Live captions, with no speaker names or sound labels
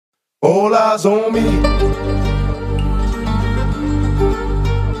All eyes on me.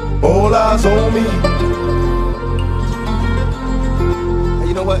 All eyes on me. Hey,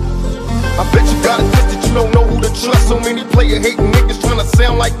 you know what? I bet you got it twisted, you don't know who to trust. So many player hating niggas tryna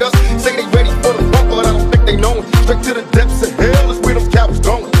sound like us. Say they ready for the bump, but I don't think they know it. Straight to the depths of hell is where them cowards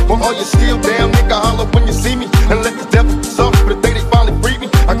going. Well, all you still down, nigga, holler when you see me. And let the devil suffer for the day they finally free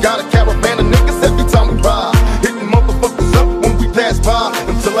me. I got a caravan of niggas every time we ride, hitting motherfuckers up when we pass by.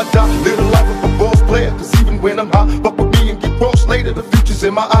 Until I die, live the life of a boss player. Cause even when I'm high, fuck with me and get crossed later. The future's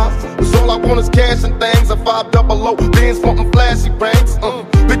in my eyes. Cause all I want is cash and things. A 500, bands wanting flashy rings.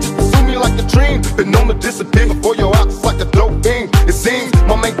 Bitches pursue me like a dream. Been known to disappear before your eyes like a dope thing. It seems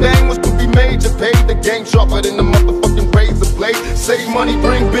my main thing was to be major. Paid the game sharper than the motherfucking razor blade. Save money,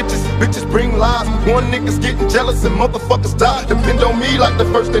 bring bitches, bitches bring lies. One nigga's getting jealous and motherfuckers die. Depend on me like the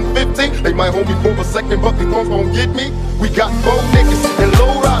first and 15. They might hold me for a second, but they won't get me. We got 4 niggas and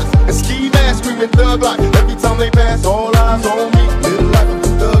low riders and ski masks screaming thug like every time they pass. All eyes on me. Live the life of a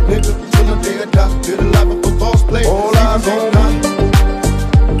thug nigga till the day I die. Live the life of a boss player. All eyes on me.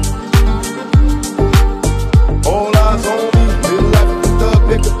 All eyes on me. Live the life of a thug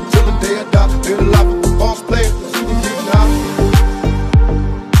nigga till the day I die. Live the life of a boss player. See me getting high.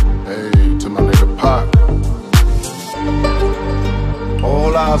 Hey, to my nigga Pop.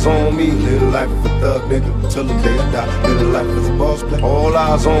 All eyes on me. Live the life of a thug nigga till the day I die. Live the life as a boss player. All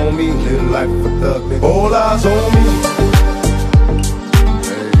eyes on me. Live the life of a thug nigga. All eyes on me.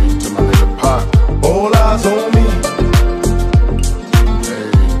 Hey, to my nigga Pop. All eyes on me. Hey,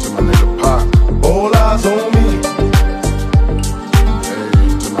 to my nigga Pop. All eyes on me. Hey,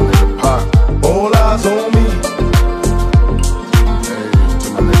 to my nigga Pop. All eyes on me. Hey, to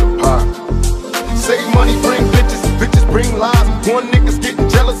my nigga Pop. Save money, bring bitches, bitches bring lies. One nigga's getting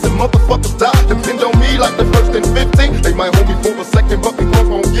jealous and motherfuckers die. Depend on me like the first and 15. They might hold me for a second, but they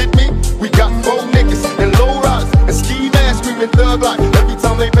won't get me. We got 4 niggas and low riders and ski masks screaming thug like